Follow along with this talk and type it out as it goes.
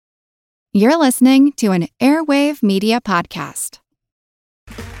You're listening to an Airwave Media Podcast.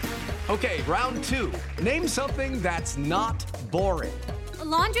 Okay, round two. Name something that's not boring. A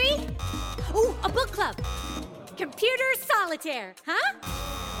laundry? Ooh, a book club. Computer solitaire, huh?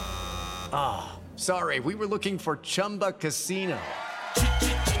 Ah, sorry, we were looking for Chumba Casino.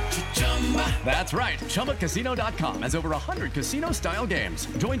 That's right, ChumbaCasino.com has over 100 casino-style games.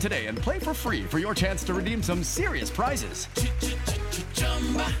 Join today and play for free for your chance to redeem some serious prizes.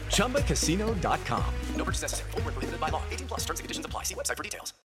 ChumbaCasino.com. No purchase necessary. Void where prohibited by law. 18+ terms and conditions apply. See website for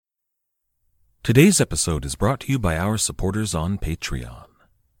details. Today's episode is brought to you by our supporters on Patreon,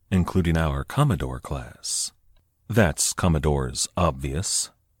 including our Commodore class. That's Commodore's Obvious,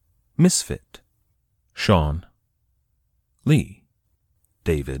 Misfit, Sean, Lee,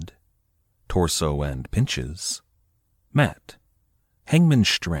 David, Torso and Pinches, Matt, Hangman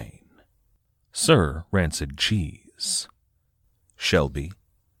Strain, Sir Rancid Cheese, Shelby,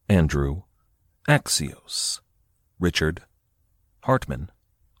 Andrew, Axios, Richard, Hartman,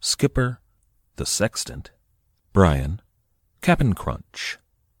 Skipper, The Sextant, Brian, Cap'n Crunch,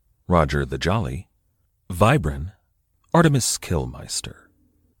 Roger the Jolly, Vibrin, Artemis Killmeister,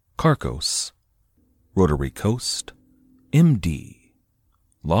 Carcos, Rotary Coast, MD,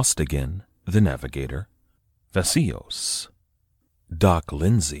 Lost Again, The Navigator, Vasios, Doc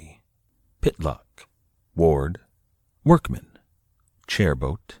Lindsay, Pitlock, Ward, Workman,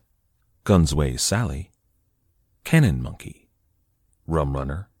 Chairboat, Gunsway Sally, Cannon Monkey, Rum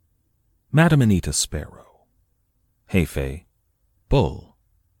Runner, Madam Anita Sparrow, Heifei, Bull,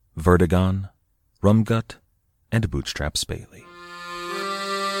 Vertigon, Rumgut, and Bootstraps Bailey.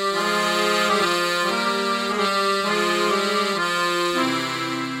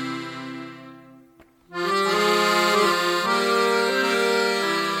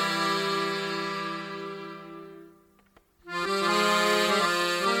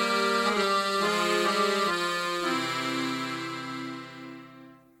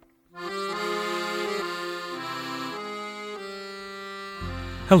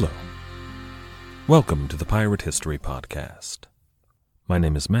 Hello. Welcome to the Pirate History Podcast. My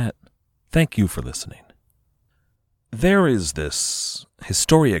name is Matt. Thank you for listening. There is this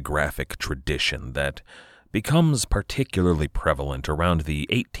historiographic tradition that becomes particularly prevalent around the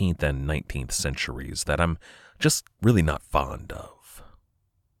 18th and 19th centuries that I'm just really not fond of.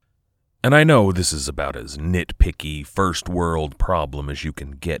 And I know this is about as nitpicky, first world problem as you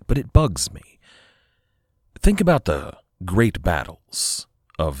can get, but it bugs me. Think about the great battles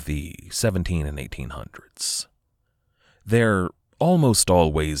of the 17 and 1800s. They're almost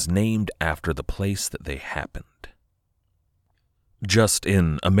always named after the place that they happened. Just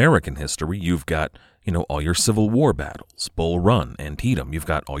in American history, you've got, all your Civil War battles, Bull Run, Antietam. You've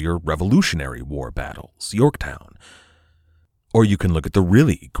got all your Revolutionary War battles, Yorktown. Or you can look at the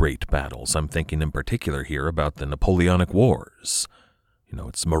really great battles. I'm thinking in particular here about the Napoleonic Wars.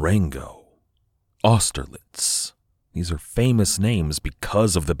 It's Marengo, Austerlitz. These are famous names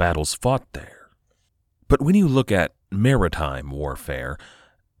because of the battles fought there. But when you look at maritime warfare,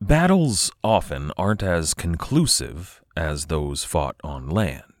 battles often aren't as conclusive as those fought on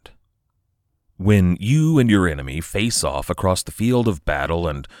land. When you and your enemy face off across the field of battle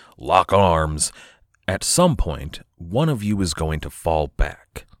and lock arms, at some point, one of you is going to fall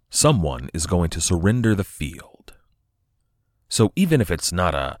back. Someone is going to surrender the field. So even if it's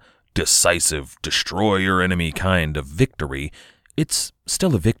not a decisive, destroy your enemy kind of victory, it's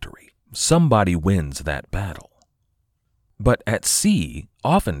still a victory. Somebody wins that battle. But at sea,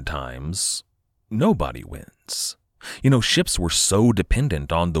 oftentimes, nobody wins. Ships were so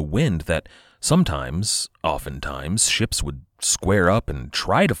dependent on the wind that oftentimes, ships would square up and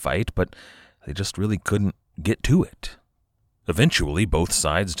try to fight, but they just really couldn't get to it. Eventually, both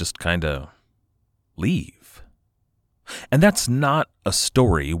sides just kinda leave. And that's not a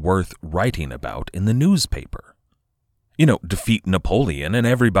story worth writing about in the newspaper. Defeat Napoleon and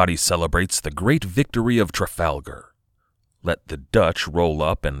everybody celebrates the great victory of Trafalgar. Let the Dutch roll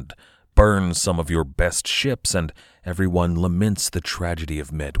up and burn some of your best ships and everyone laments the tragedy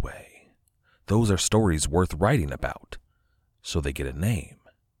of Medway. Those are stories worth writing about, so they get a name.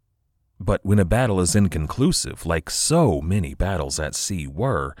 But when a battle is inconclusive, like so many battles at sea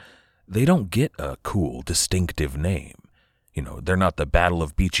were, they don't get a cool, distinctive name. They're not the Battle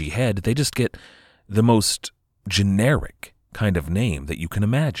of Beachy Head, they just get the most generic kind of name that you can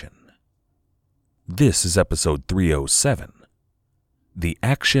imagine. This is episode 307, The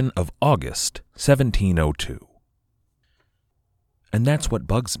Action of August 1702. And that's what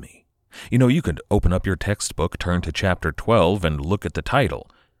bugs me. You could open up your textbook, turn to chapter 12, and look at the title,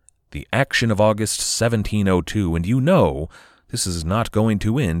 The Action of August 1702, and This is not going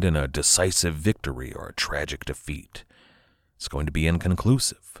to end in a decisive victory or a tragic defeat. It's going to be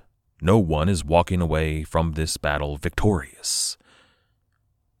inconclusive. No one is walking away from this battle victorious.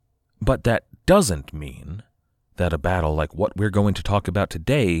 But that doesn't mean that a battle like what we're going to talk about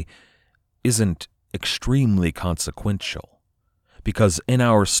today isn't extremely consequential. Because in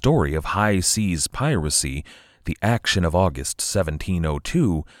our story of high seas piracy, the action of August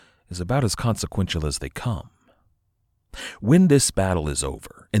 1702 is about as consequential as they come. When this battle is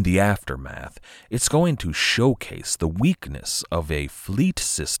over, in the aftermath, it's going to showcase the weakness of a fleet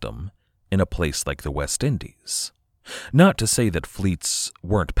system in a place like the West Indies. Not to say that fleets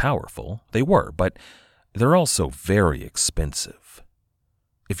weren't powerful, they were, but they're also very expensive.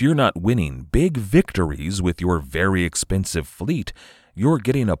 If you're not winning big victories with your very expensive fleet, you're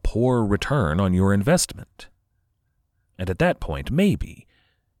getting a poor return on your investment. And at that point, maybe,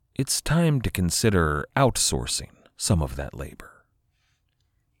 it's time to consider outsourcing some of that labor.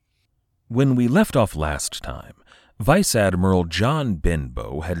 When we left off last time, Vice Admiral John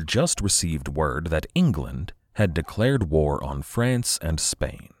Benbow had just received word that England had declared war on France and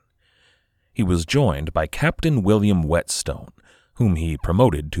Spain. He was joined by Captain William Whetstone, whom he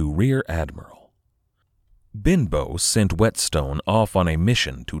promoted to Rear Admiral. Benbow sent Whetstone off on a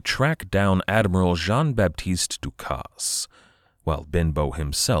mission to track down Admiral Jean-Baptiste Ducasse, while Benbow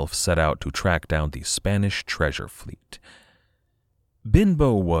himself set out to track down the Spanish treasure fleet.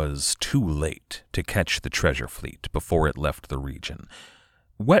 Benbow was too late to catch the treasure fleet before it left the region.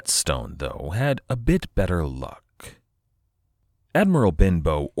 Whetstone, though, had a bit better luck. Admiral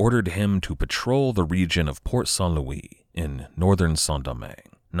Benbow ordered him to patrol the region of Port Saint-Louis in northern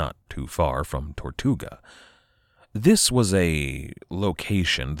Saint-Domingue, not too far from Tortuga. This was a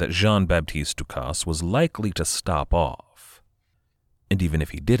location that Jean-Baptiste Ducasse was likely to stop off. And even if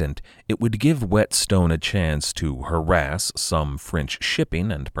he didn't, it would give Whetstone a chance to harass some French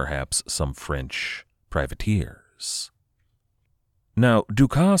shipping and perhaps some French privateers. Now,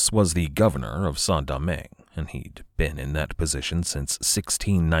 Ducasse was the governor of Saint-Domingue, and he'd been in that position since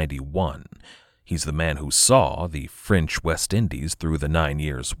 1691. He's the man who saw the French West Indies through the 9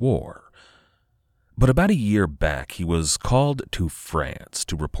 Years' War. But about a year back, he was called to France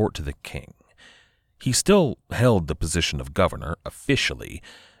to report to the king. He still held the position of governor officially,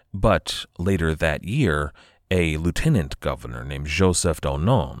 but later that year, a lieutenant governor named Joseph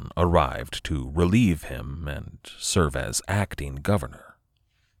Donon arrived to relieve him and serve as acting governor.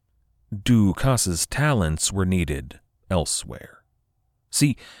 Ducasse's talents were needed elsewhere.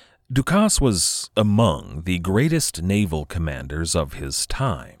 See, Ducasse was among the greatest naval commanders of his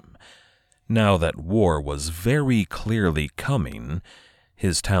time. Now that war was very clearly coming,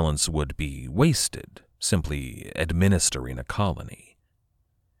 his talents would be wasted simply administering a colony.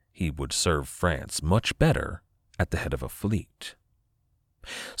 He would serve France much better at the head of a fleet.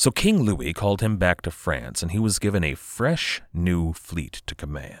 So King Louis called him back to France, and he was given a fresh new fleet to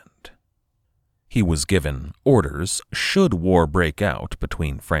command. He was given orders should war break out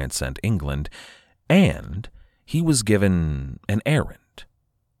between France and England, and he was given an errand.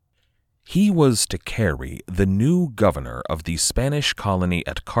 He was to carry the new governor of the Spanish colony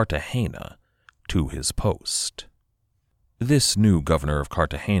at Cartagena to his post. This new governor of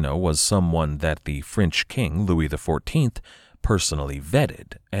Cartagena was someone that the French king, Louis XIV, personally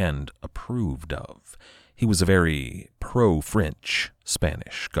vetted and approved of. He was a very pro-French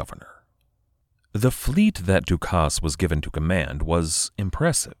Spanish governor. The fleet that Ducasse was given to command was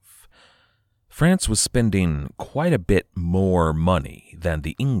impressive. France was spending quite a bit more money than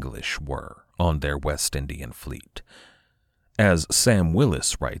the English were on their West Indian fleet. As Sam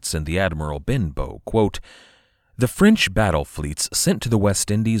Willis writes in the Admiral Benbow, quote, "The French battle fleets sent to the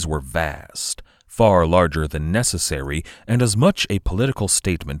West Indies were vast, far larger than necessary, and as much a political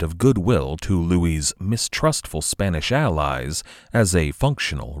statement of goodwill to Louis's mistrustful Spanish allies as a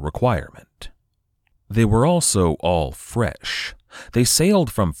functional requirement. They were also all fresh. They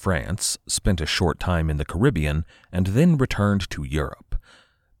sailed from France, spent a short time in the Caribbean, and then returned to Europe.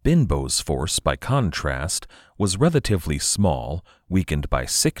 Benbow's force, by contrast, was relatively small, weakened by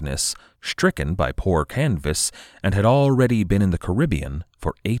sickness, stricken by poor canvas, and had already been in the Caribbean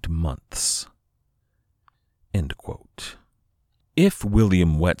for 8 months." End quote. If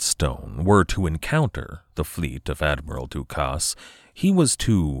William Whetstone were to encounter the fleet of Admiral Ducasse, he was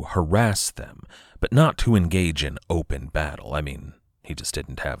to harass them, but not to engage in open battle. I mean, he just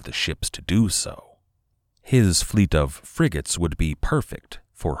didn't have the ships to do so. His fleet of frigates would be perfect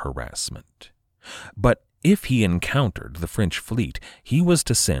for harassment. But if he encountered the French fleet, he was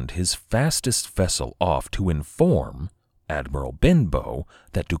to send his fastest vessel off to inform Admiral Benbow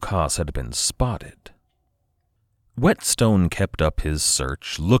that Ducasse had been spotted. Whetstone kept up his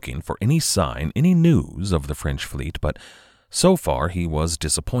search, looking for any sign, any news of the French fleet, but so far he was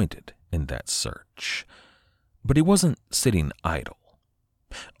disappointed in that search. But he wasn't sitting idle.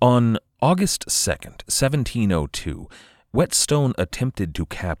 On August 2nd, 1702, Whetstone attempted to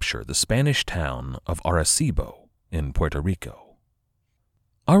capture the Spanish town of Arecibo in Puerto Rico.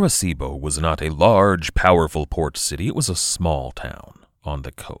 Arecibo was not a large, powerful port city. It was a small town on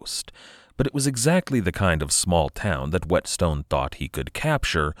the coast, but it was exactly the kind of small town that Whetstone thought he could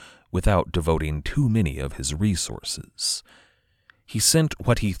capture without devoting too many of his resources. He sent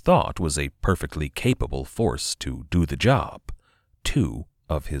what he thought was a perfectly capable force to do the job, 2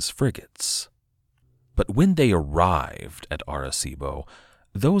 of his frigates. But when they arrived at Arecibo,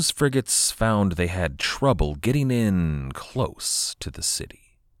 those frigates found they had trouble getting in close to the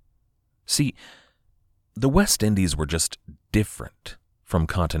city. See, the West Indies were just different from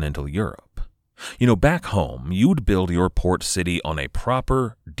continental Europe. Back home, you'd build your port city on a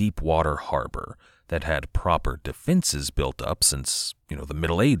proper deep-water harbor that had proper defenses built up since, the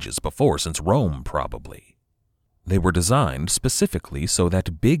Middle Ages since Rome probably. They were designed specifically so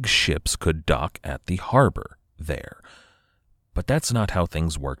that big ships could dock at the harbor there. But that's not how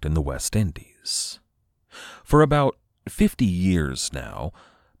things worked in the West Indies. For about 50 years now,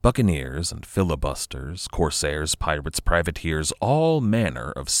 buccaneers and filibusters, corsairs, pirates, privateers, all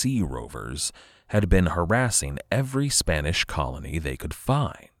manner of sea rovers had been harassing every Spanish colony they could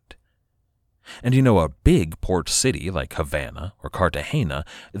find. And a big port city like Havana or Cartagena,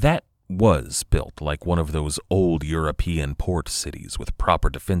 that was built like one of those old European port cities with proper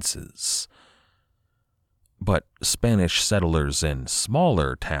defenses. But Spanish settlers in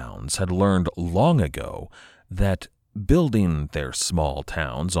smaller towns had learned long ago that building their small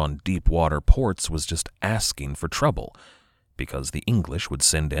towns on deep-water ports was just asking for trouble, because the English would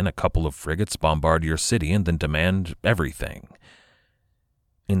send in a couple of frigates, bombard your city, and then demand everything.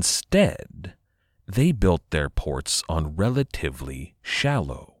 Instead, they built their ports on relatively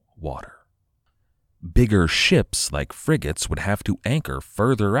shallow water. Bigger ships like frigates would have to anchor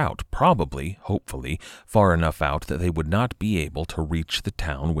further out, probably, hopefully, far enough out that they would not be able to reach the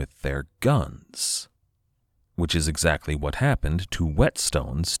town with their guns. Which is exactly what happened to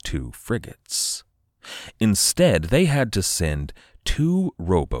Whetstone's 2 frigates. Instead, they had to send 2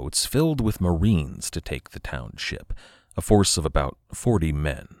 rowboats filled with Marines to take the township, a force of about 40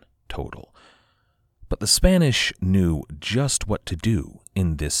 men total. But the Spanish knew just what to do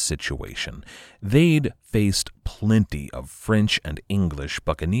in this situation. They'd faced plenty of French and English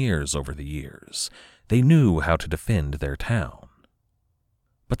buccaneers over the years. They knew how to defend their town.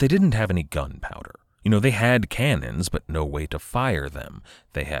 But they didn't have any gunpowder. They had cannons, but no way to fire them.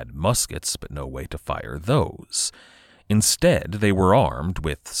 They had muskets, but no way to fire those. Instead, they were armed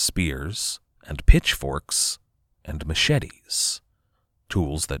with spears and pitchforks and machetes,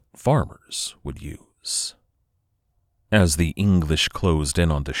 tools that farmers would use. As the English closed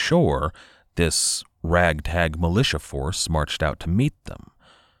in on the shore, this ragtag militia force marched out to meet them.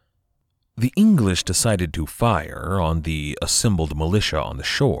 The English decided to fire on the assembled militia on the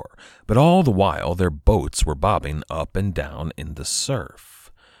shore, but all the while their boats were bobbing up and down in the surf.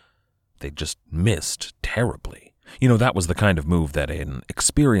 They just missed terribly. That was the kind of move that an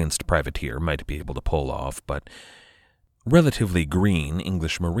experienced privateer might be able to pull off, but relatively green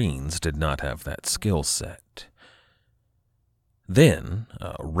English Marines did not have that skill set. Then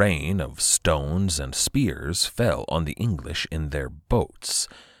a rain of stones and spears fell on the English in their boats,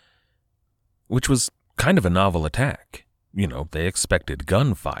 which was kind of a novel attack. They expected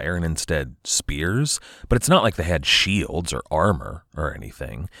gunfire and instead spears, but it's not like they had shields or armor or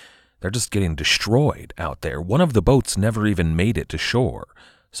anything. They're just getting destroyed out there. One of the boats never even made it to shore.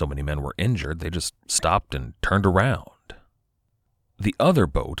 So many men were injured, they just stopped and turned around. The other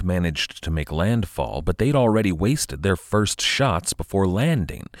boat managed to make landfall, but they'd already wasted their first shots before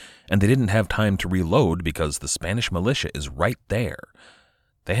landing, and they didn't have time to reload because the Spanish militia is right there.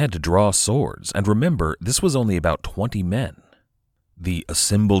 They had to draw swords, and remember, this was only about 20 men. The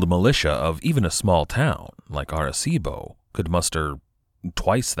assembled militia of even a small town like Arecibo could muster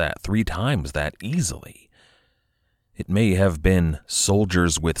twice that, 3 times that easily. It may have been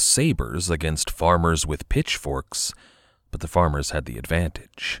soldiers with sabers against farmers with pitchforks, but the farmers had the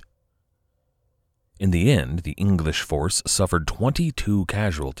advantage. In the end, the English force suffered 22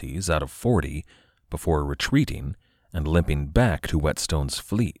 casualties out of 40 before retreating and limping back to Whetstone's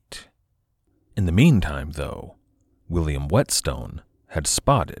fleet. In the meantime, though, William Whetstone had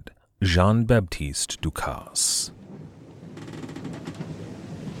spotted Jean-Baptiste Ducasse.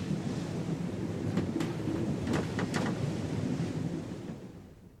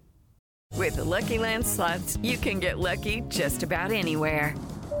 With the Lucky Land Slots, you can get lucky just about anywhere.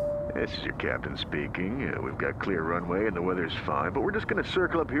 This is your captain speaking. We've got clear runway and the weather's fine, but we're just going to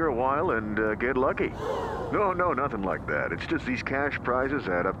circle up here a while and get lucky. No, nothing like that. It's just these cash prizes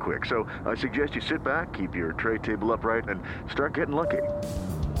add up quick. So I suggest you sit back, keep your tray table upright, and start getting lucky.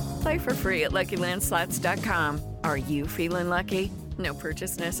 Play for free at LuckyLandSlots.com. Are you feeling lucky? No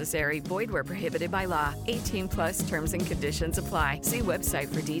purchase necessary. Void where prohibited by law. 18+ terms and conditions apply. See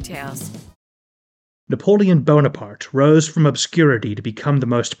website for details. Napoleon Bonaparte rose from obscurity to become the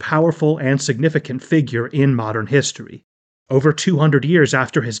most powerful and significant figure in modern history. Over 200 years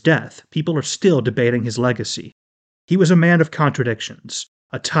after his death, people are still debating his legacy. He was a man of contradictions,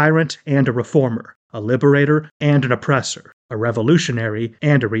 a tyrant and a reformer, a liberator and an oppressor, a revolutionary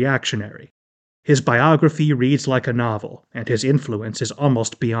and a reactionary. His biography reads like a novel, and his influence is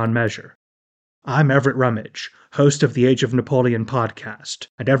almost beyond measure. I'm Everett Rummage, host of the Age of Napoleon podcast,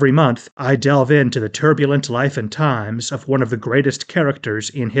 and every month I delve into the turbulent life and times of one of the greatest characters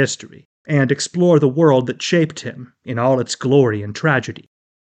in history, and explore the world that shaped him in all its glory and tragedy.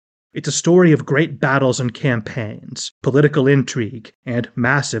 It's a story of great battles and campaigns, political intrigue, and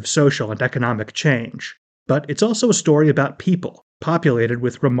massive social and economic change. But it's also a story about people, populated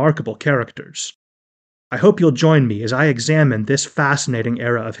with remarkable characters. I hope you'll join me as I examine this fascinating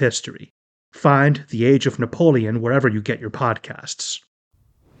era of history. Find The Age of Napoleon wherever you get your podcasts.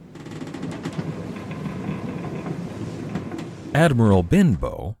 Admiral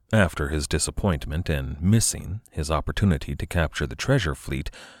Benbow, after his disappointment in missing his opportunity to capture the treasure fleet,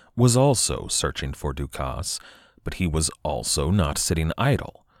 was also searching for Ducasse, but he was also not sitting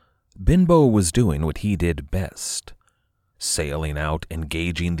idle. Benbow was doing what he did best, sailing out,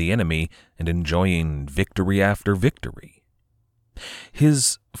 engaging the enemy, and enjoying victory after victory.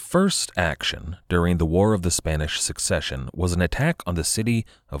 His first action during the War of the Spanish Succession was an attack on the city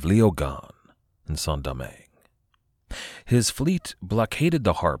of Léogâne in Saint-Domingue. His fleet blockaded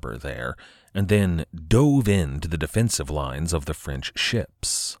the harbor there and then dove into the defensive lines of the French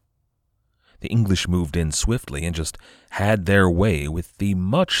ships. The English moved in swiftly and just had their way with the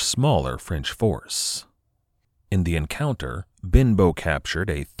much smaller French force. In the encounter, Benbow captured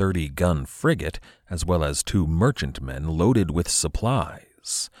a 30-gun frigate as well as 2 merchantmen loaded with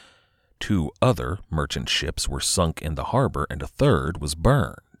supplies. 2 other merchant ships were sunk in the harbor and a 3rd was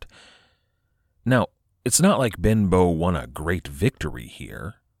burned. Now, it's not like Benbow won a great victory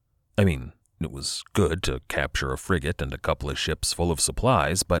here. I mean, it was good to capture a frigate and a couple of ships full of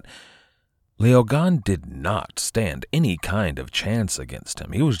supplies, but Léogâne did not stand any kind of chance against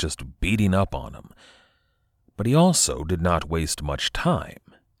him. He was just beating up on him. But he also did not waste much time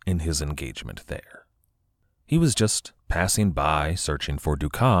in his engagement there. He was just passing by, searching for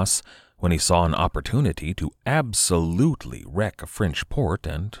Ducasse, when he saw an opportunity to absolutely wreck a French port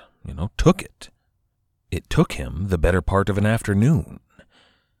and, took it. It took him the better part of an afternoon.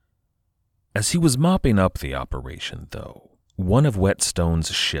 As he was mopping up the operation, though, one of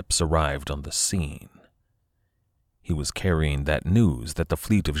Whetstone's ships arrived on the scene. He was carrying that news that the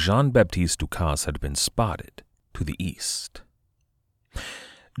fleet of Jean-Baptiste Ducasse had been spotted to the east.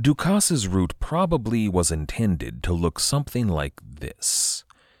 Ducasse's route probably was intended to look something like this.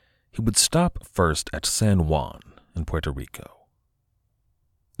 He would stop first at San Juan in Puerto Rico.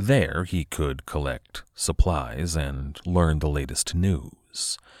 There he could collect supplies and learn the latest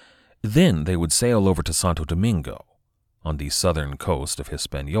news. Then they would sail over to Santo Domingo, on the southern coast of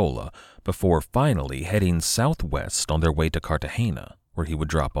Hispaniola, before finally heading southwest on their way to Cartagena, where he would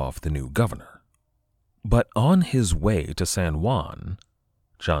drop off the new governor. But on his way to San Juan,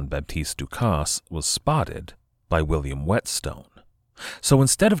 Jean-Baptiste Ducasse was spotted by William Whetstone. So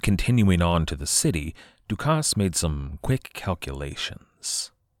instead of continuing on to the city, Ducasse made some quick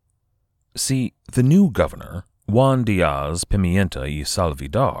calculations. See, the new governor, Juan Diaz Pimienta y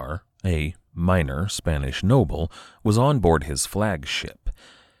Salvidar, a minor Spanish noble, was on board his flagship.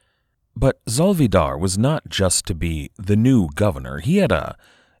 But Salvidar was not just to be the new governor. He had a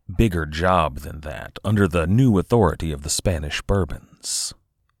bigger job than that, under the new authority of the Spanish Bourbons.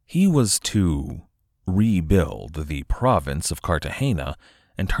 He was to rebuild the province of Cartagena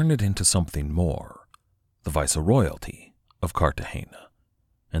and turn it into something more, the viceroyalty of Cartagena.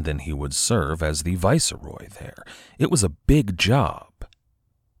 And then he would serve as the viceroy there. It was a big job.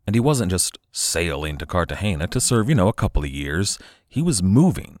 And he wasn't just sailing to Cartagena to serve, a couple of years. He was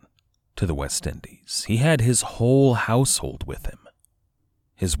moving to the West Indies. He had his whole household with him.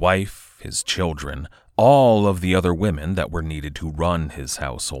 His wife, his children, all of the other women that were needed to run his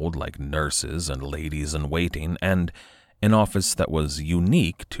household, like nurses and ladies-in-waiting, and an office that was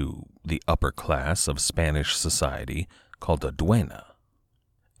unique to the upper class of Spanish society called a duenna.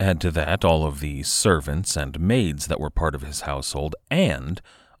 Add to that all of the servants and maids that were part of his household, and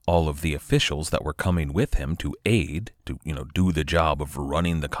all of the officials that were coming with him to aid, to, do the job of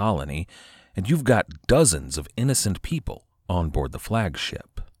running the colony, and you've got dozens of innocent people on board the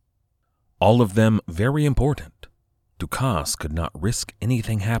flagship. All of them very important. Ducasse could not risk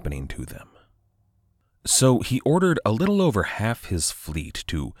anything happening to them. So he ordered a little over half his fleet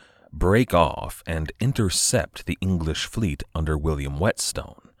to break off and intercept the English fleet under William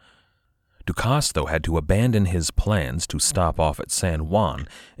Whetstone. Ducasse, though, had to abandon his plans to stop off at San Juan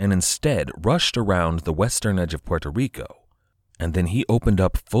and instead rushed around the western edge of Puerto Rico, and then he opened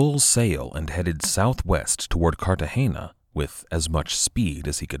up full sail and headed southwest toward Cartagena with as much speed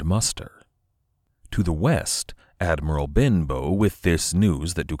as he could muster. To the west, Admiral Benbow, with this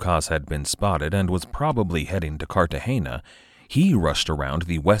news that Ducasse had been spotted and was probably heading to Cartagena, he rushed around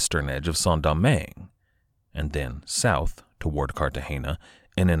the western edge of Saint-Domingue, and then south toward Cartagena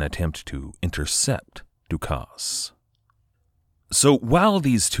in an attempt to intercept Ducasse. So while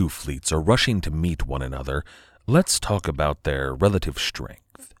these two fleets are rushing to meet one another, let's talk about their relative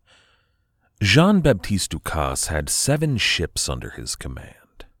strength. Jean-Baptiste Ducasse had 7 ships under his command.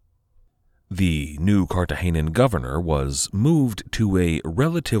 The new Cartagenan governor was moved to a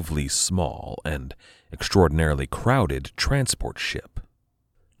relatively small and extraordinarily crowded transport ship.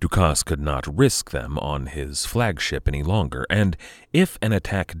 Ducasse could not risk them on his flagship any longer, and if an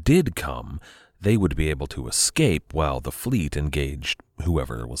attack did come, they would be able to escape while the fleet engaged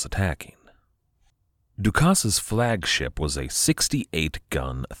whoever was attacking. Ducasse's flagship was a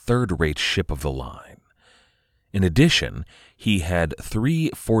 68-gun, third-rate ship of the line. In addition, he had 3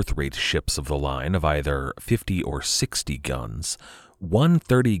 fourth-rate ships of the line of either 50 or 60 guns, 1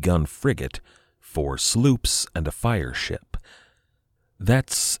 30-gun frigate, 4 sloops, and a fire ship.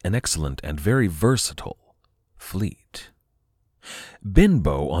 That's an excellent and very versatile fleet.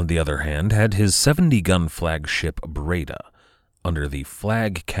 Benbow, on the other hand, had his 70-gun flagship Breda, under the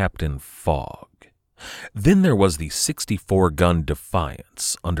flag captain Fogg. Then there was the 64-gun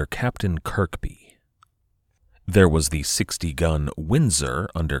Defiance, under Captain Kirkby. There was the 60-gun Windsor,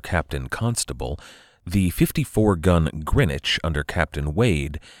 under Captain Constable, the 54-gun Greenwich, under Captain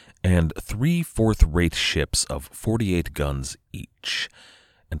Wade, and 3 fourth-rate ships of 48 guns each.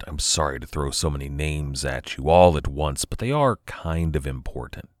 And I'm sorry to throw so many names at you all at once, but they are kind of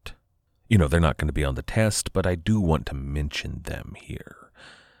important. They're not going to be on the test, but I do want to mention them here.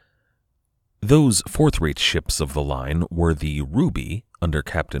 Those fourth-rate ships of the line were the Ruby, under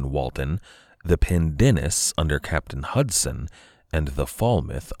Captain Walton, the Pendennis, under Captain Hudson, and the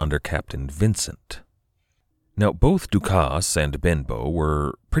Falmouth, under Captain Vincent. Now, both Ducasse and Benbow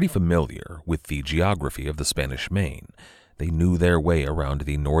were pretty familiar with the geography of the Spanish Main. They knew their way around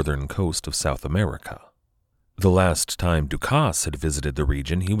the northern coast of South America. The last time Ducasse had visited the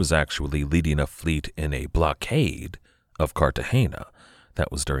region, he was actually leading a fleet in a blockade of Cartagena.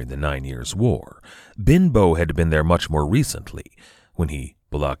 That was during the 9 Years' War. Benbow had been there much more recently, when he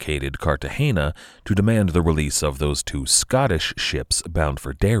blockaded Cartagena to demand the release of those 2 Scottish ships bound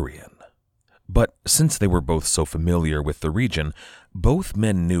for Darien. But since they were both so familiar with the region, both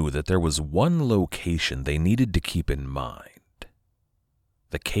men knew that there was one location they needed to keep in mind: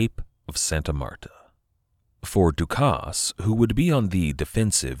 the Cape of Santa Marta. For Ducasse, who would be on the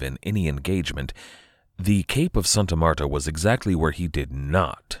defensive in any engagement, the Cape of Santa Marta was exactly where he did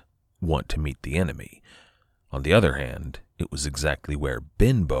not want to meet the enemy. On the other hand, it was exactly where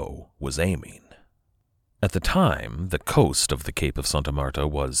Benbow was aiming. At the time, the coast of the Cape of Santa Marta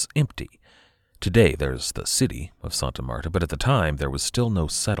was empty. Today there's the city of Santa Marta, but at the time there was still no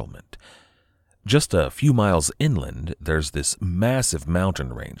settlement. Just a few miles inland, there's this massive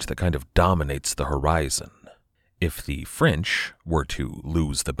mountain range that kind of dominates the horizon. If the French were to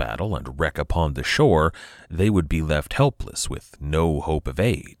lose the battle and wreck upon the shore, they would be left helpless with no hope of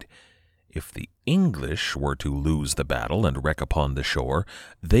aid. If the English were to lose the battle and wreck upon the shore,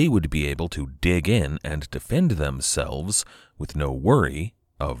 they would be able to dig in and defend themselves with no worry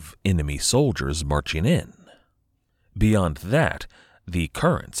of enemy soldiers marching in. Beyond that, the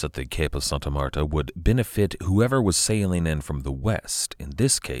currents at the Cape of Santa Marta would benefit whoever was sailing in from the west, in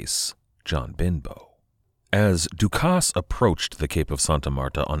this case, John Benbow. As Ducasse approached the Cape of Santa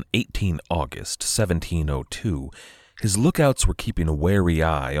Marta on 18 August 1702, his lookouts were keeping a wary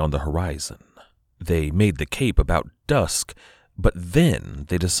eye on the horizon. They made the cape about dusk, but then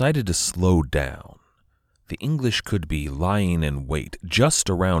they decided to slow down. The English could be lying in wait just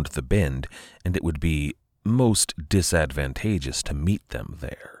around the bend, and it would be most disadvantageous to meet them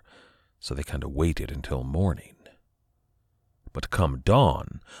there, so they kind of waited until morning. But come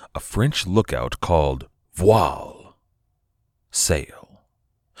dawn, a French lookout called Voile, sail.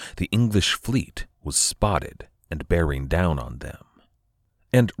 The English fleet was spotted and bearing down on them.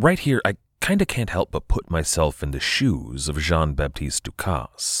 And right here, I kinda can't help but put myself in the shoes of Jean-Baptiste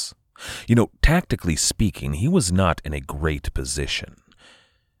Ducasse. Tactically speaking, he was not in a great position.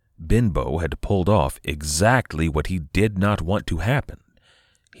 Benbow had pulled off exactly what he did not want to happen.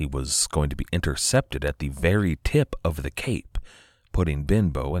 He was going to be intercepted at the very tip of the cape, putting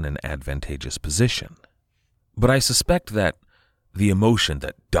Benbow in an advantageous position. But I suspect that the emotion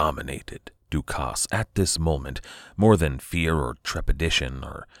that dominated Ducasse at this moment, more than fear or trepidation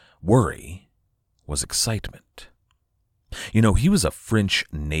or worry, was excitement. He was a French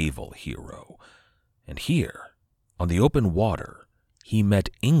naval hero, and here, on the open water, he met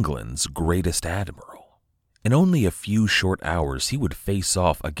England's greatest admiral. In only a few short hours, he would face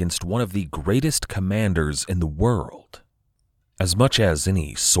off against one of the greatest commanders in the world. As much as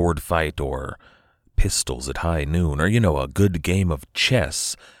any sword fight or pistols at high noon or, a good game of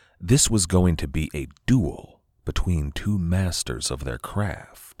chess, this was going to be a duel between two masters of their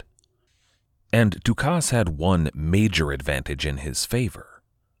craft. And Ducasse had one major advantage in his favor.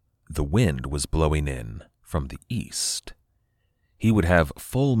 The wind was blowing in from the east. He would have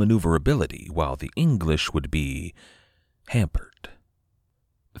full maneuverability, while the English would be hampered.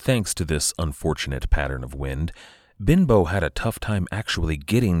 Thanks to this unfortunate pattern of wind, Benbow had a tough time actually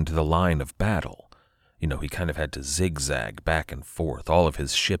getting to the line of battle. He kind of had to zigzag back and forth, all of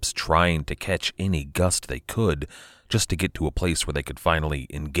his ships trying to catch any gust they could just to get to a place where they could finally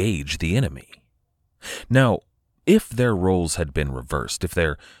engage the enemy. Now, if their roles had been reversed, if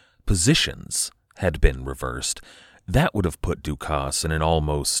their positions had been reversed, that would have put Ducasse in an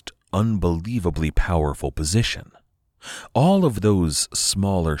almost unbelievably powerful position. All of those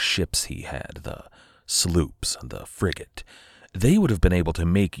smaller ships he had, the sloops and the frigate, they would have been able to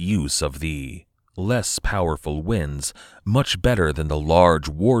make use of the less powerful winds much better than the large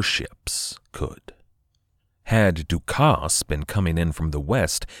warships could. Had Ducasse been coming in from the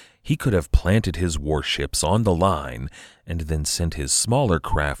west, he could have planted his warships on the line and then sent his smaller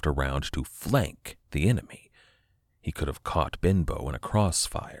craft around to flank the enemy. He could have caught Benbow in a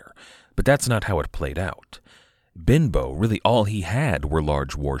crossfire, but that's not how it played out. Benbow, really all he had were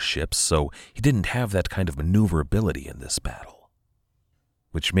large warships, so he didn't have that kind of maneuverability in this battle.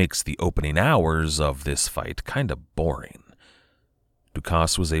 Which makes the opening hours of this fight kind of boring.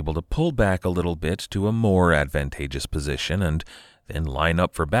 Ducasse was able to pull back a little bit to a more advantageous position and then line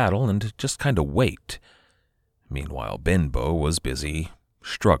up for battle and just kind of wait. Meanwhile, Benbow was busy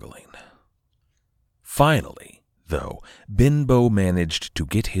struggling. Finally, though, Benbow managed to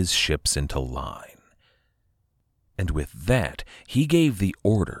get his ships into line. And with that, he gave the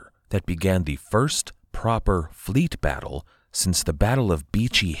order that began the first proper fleet battle since the Battle of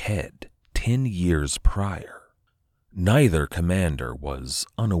Beachy Head 10 years prior. Neither commander was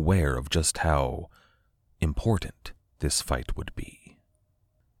unaware of just how important this fight would be.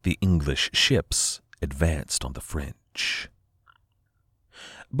 The English ships advanced on the French.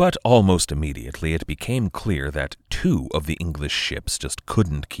 But almost immediately it became clear that two of the English ships just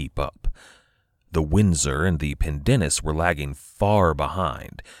couldn't keep up. The Windsor and the Pendennis were lagging far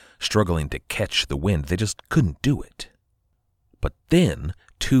behind, struggling to catch the wind. They just couldn't do it. But then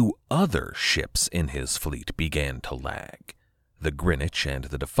two other ships in his fleet began to lag, the Greenwich and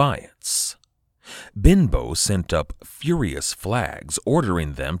the Defiance. Benbow sent up furious flags,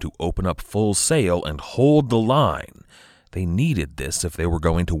 ordering them to open up full sail and hold the line. They needed this if they were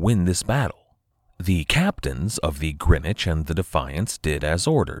going to win this battle. The captains of the Greenwich and the Defiance did as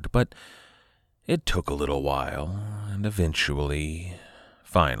ordered, but it took a little while, and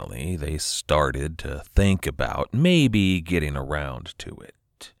finally, they started to think about maybe getting around to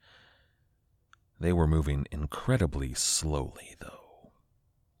it. They were moving incredibly slowly, though.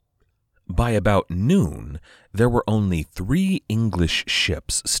 By about noon, there were only 3 English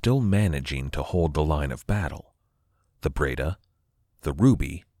ships still managing to hold the line of battle: the Breda, the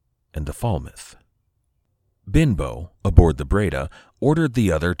Ruby, and the Falmouth. Benbow, aboard the Breda, ordered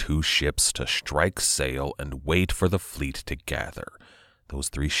the other 2 ships to strike sail and wait for the fleet to gather. Those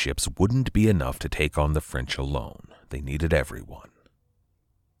 3 ships wouldn't be enough to take on the French alone. They needed everyone.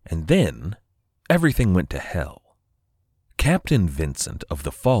 And then, everything went to hell. Captain Vincent of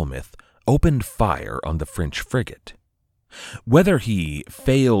the Falmouth opened fire on the French frigate. Whether he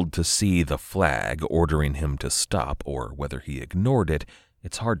failed to see the flag ordering him to stop, or whether he ignored it,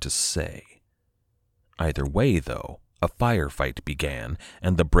 it's hard to say. Either way, though, a firefight began,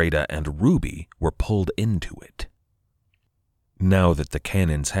 and the Breda and Ruby were pulled into it. Now that the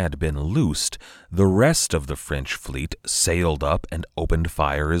cannons had been loosed, the rest of the French fleet sailed up and opened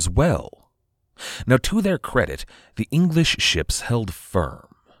fire as well. Now, to their credit, the English ships held firm.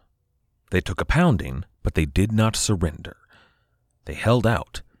 They took a pounding, but they did not surrender. They held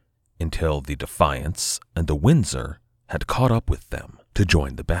out until the Defiance and the Windsor had caught up with them to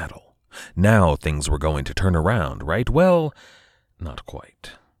join the battle. Now things were going to turn around, right? Well, not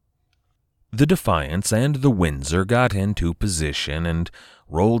quite. The Defiance and the Windsor got into position and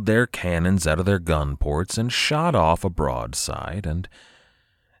rolled their cannons out of their gun ports and shot off a broadside, and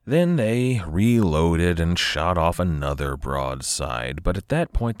then they reloaded and shot off another broadside, but at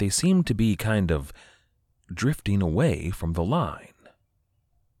that point they seemed to be kind of drifting away from the line,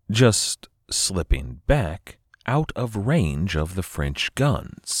 just slipping back out of range of the French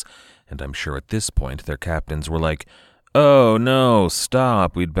guns, and I'm sure at this point their captains were like, "Oh no,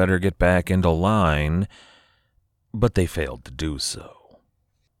 stop, we'd better get back into line," but they failed to do so.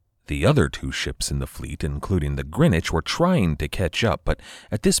 The other two ships in the fleet, including the Greenwich, were trying to catch up, but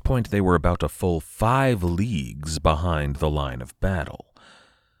at this point they were about a full 5 leagues behind the line of battle.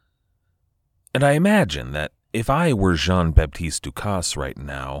 And I imagine that if I were Jean-Baptiste Ducasse right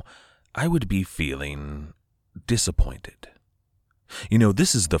now, I would be feeling disappointed. You know,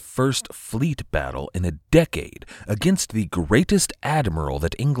 this is the first fleet battle in a decade against the greatest admiral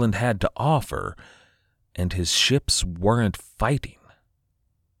that England had to offer, and his ships weren't fighting.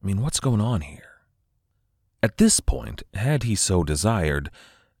 I mean, what's going on here? At this point, had he so desired,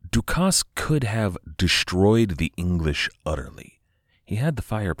 Ducasse could have destroyed the English utterly. He had the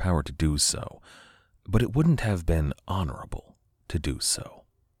firepower to do so, but it wouldn't have been honorable to do so.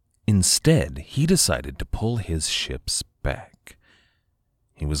 Instead, he decided to pull his ships back.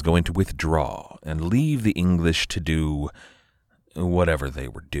 He was going to withdraw and leave the English to do whatever they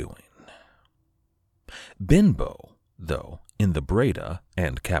were doing. Benbow, though, in the Breda,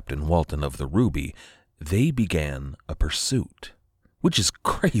 and Captain Walton of the Ruby, they began a pursuit, which is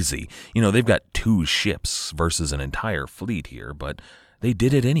crazy. You know, they've got 2 ships versus an entire fleet here, but they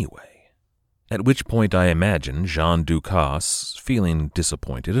did it anyway. At which point I imagine Jean Ducasse, feeling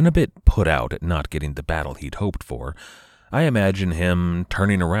disappointed and a bit put out at not getting the battle he'd hoped for, I imagine him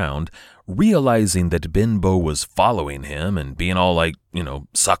turning around, realizing that Benbow was following him and being all like,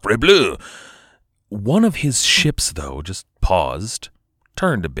 sacre bleu. One of his ships, though, just paused,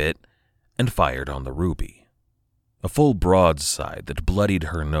 turned a bit, and fired on the Ruby. A full broadside that bloodied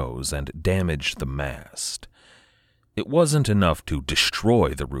her nose and damaged the mast. It wasn't enough to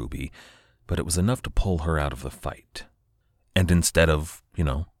destroy the Ruby, but it was enough to pull her out of the fight. And instead of,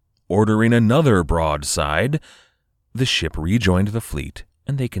 ordering another broadside, the ship rejoined the fleet,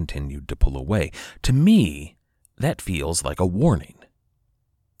 and they continued to pull away. To me, that feels like a warning.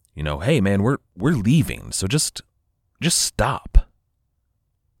 Hey man, we're leaving, so just stop.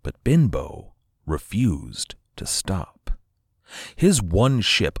 But Benbow refused to stop. His one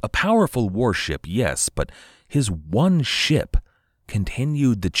ship, a powerful warship, yes, but his one ship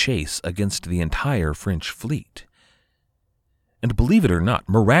continued the chase against the entire French fleet. And believe it or not,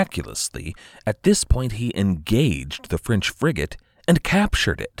 miraculously, at this point he engaged the French frigate and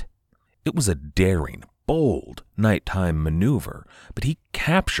captured it. It was a daring, bold nighttime maneuver, but he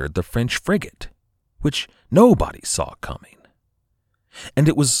captured the French frigate, which nobody saw coming. And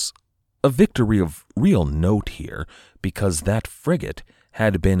it was a victory of real note here, because that frigate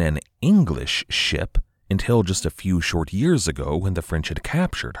had been an English ship until just a few short years ago when the French had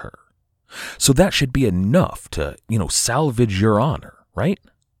captured her. So that should be enough to, salvage your honor, right?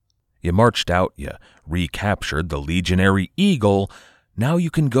 You marched out, you recaptured the legionary Eagle, now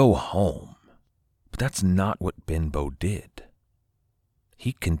you can go home. But that's not what Benbow did.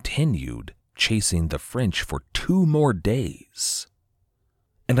 He continued chasing the French for 2 more days.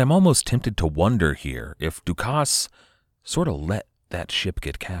 And I'm almost tempted to wonder here if Ducasse sort of let that ship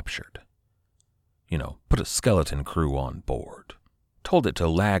get captured. Put a skeleton crew on board, told it to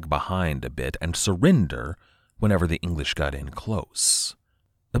lag behind a bit and surrender whenever the English got in close.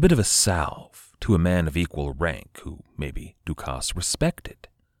 A bit of a salve to a man of equal rank who maybe Ducasse respected.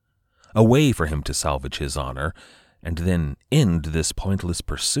 A way for him to salvage his honor and then end this pointless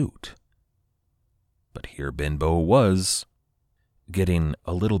pursuit. But here Benbow was, getting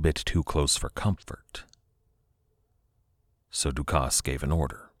a little bit too close for comfort. So Ducasse gave an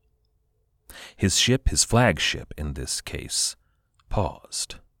order. His ship, his flagship in this case,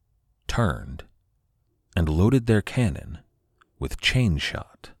 paused, turned, and loaded their cannon with chain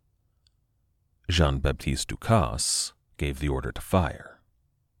shot. Jean-Baptiste Ducasse gave the order to fire.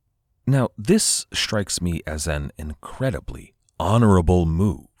 Now, this strikes me as an incredibly honorable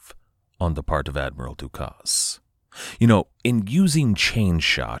move on the part of Admiral Ducasse. In using chain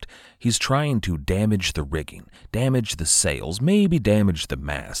shot, he's trying to damage the rigging, damage the sails, maybe damage the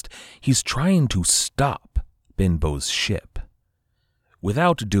mast. He's trying to stop Benbow's ship,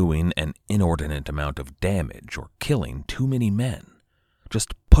 without doing an inordinate amount of damage or killing too many men.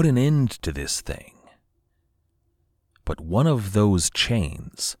 Just put an end to this thing. But one of those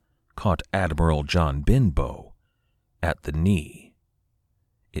chains caught Admiral John Benbow at the knee.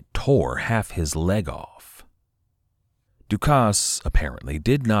 It tore half his leg off. Ducasse apparently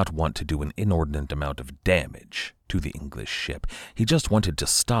did not want to do an inordinate amount of damage to the English ship. He just wanted to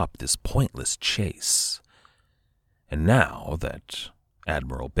stop this pointless chase. And now that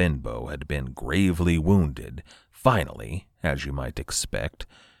Admiral Benbow had been gravely wounded, finally, as you might expect,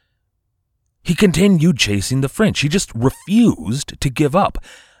 he continued chasing the French. He just refused to give up.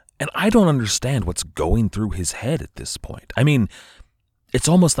 And I don't understand what's going through his head at this point. I mean, it's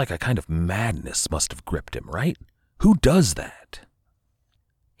almost like a kind of madness must have gripped him, right? Who does that?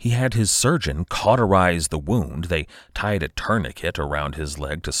 He had his surgeon cauterize the wound. They tied a tourniquet around his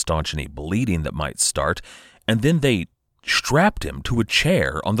leg to staunch any bleeding that might start, and then they strapped him to a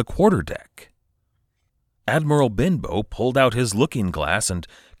chair on the quarterdeck. Admiral Benbow pulled out his looking glass and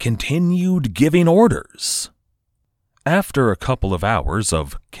continued giving orders. After a couple of hours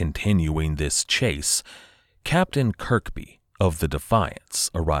of continuing this chase, Captain Kirkby of the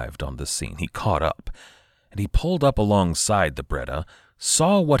Defiance arrived on the scene. He caught up, and he pulled up alongside the Breda,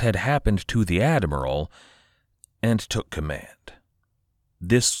 saw what had happened to the Admiral, and took command.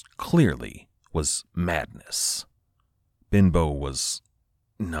 This clearly was madness. Benbow was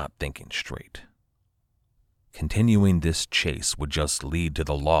not thinking straight. Continuing this chase would just lead to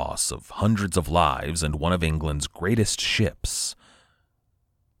the loss of hundreds of lives and one of England's greatest ships.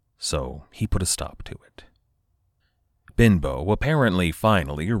 So he put a stop to it. Benbow, apparently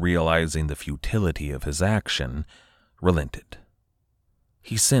finally realizing the futility of his action, relented.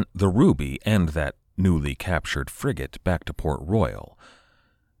 He sent the Ruby and that newly captured frigate back to Port Royal,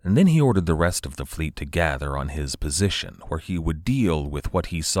 and then he ordered the rest of the fleet to gather on his position, where he would deal with what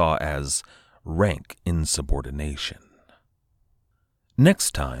he saw as rank insubordination.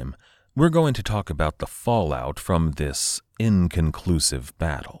 Next time, we're going to talk about the fallout from this inconclusive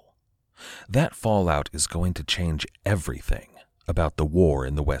battle. That fallout is going to change everything about the war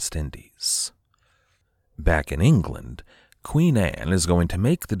in the West Indies. Back in England, Queen Anne is going to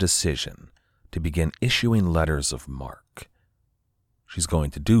make the decision to begin issuing letters of marque. She's going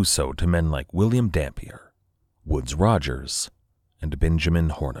to do so to men like William Dampier, Woodes Rogers, and Benjamin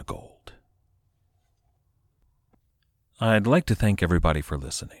Hornigold. I'd like to thank everybody for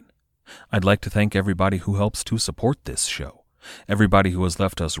listening. I'd like to thank everybody who helps to support this show, everybody who has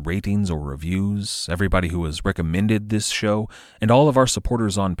left us ratings or reviews, everybody who has recommended this show, and all of our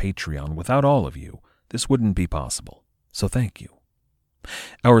supporters on Patreon. Without all of you, this wouldn't be possible. So thank you.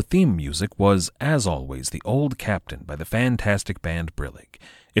 Our theme music was, as always, The Old Captain by the fantastic band Brillig.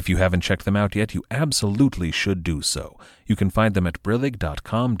 If you haven't checked them out yet, you absolutely should do so. You can find them at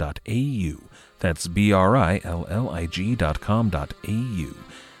brillig.com.au. That's BRILLIG.com.au.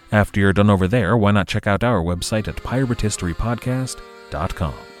 After you're done over there, why not check out our website at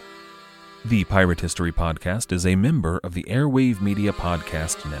piratehistorypodcast.com. The Pirate History Podcast is a member of the Airwave Media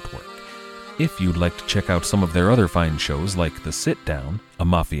Podcast Network. If you'd like to check out some of their other fine shows like The Sit Down, a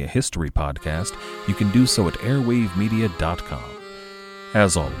Mafia history podcast, you can do so at airwavemedia.com.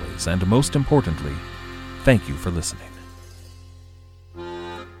 As always, and most importantly, thank you for listening.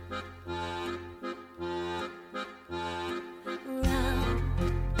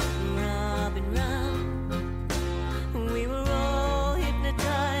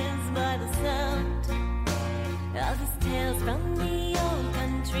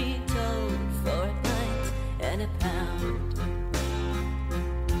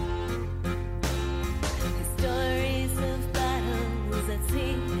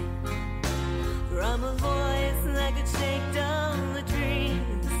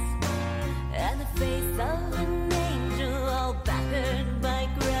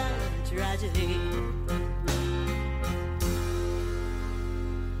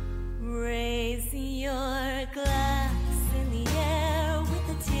 Raise your glass in the air with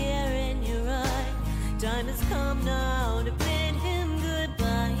a tear in your eye. Time has come now to bid him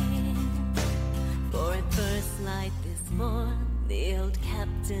goodbye. For at first light this morn, the old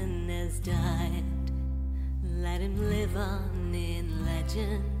captain has died. Let him live on in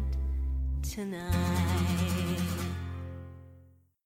legend tonight.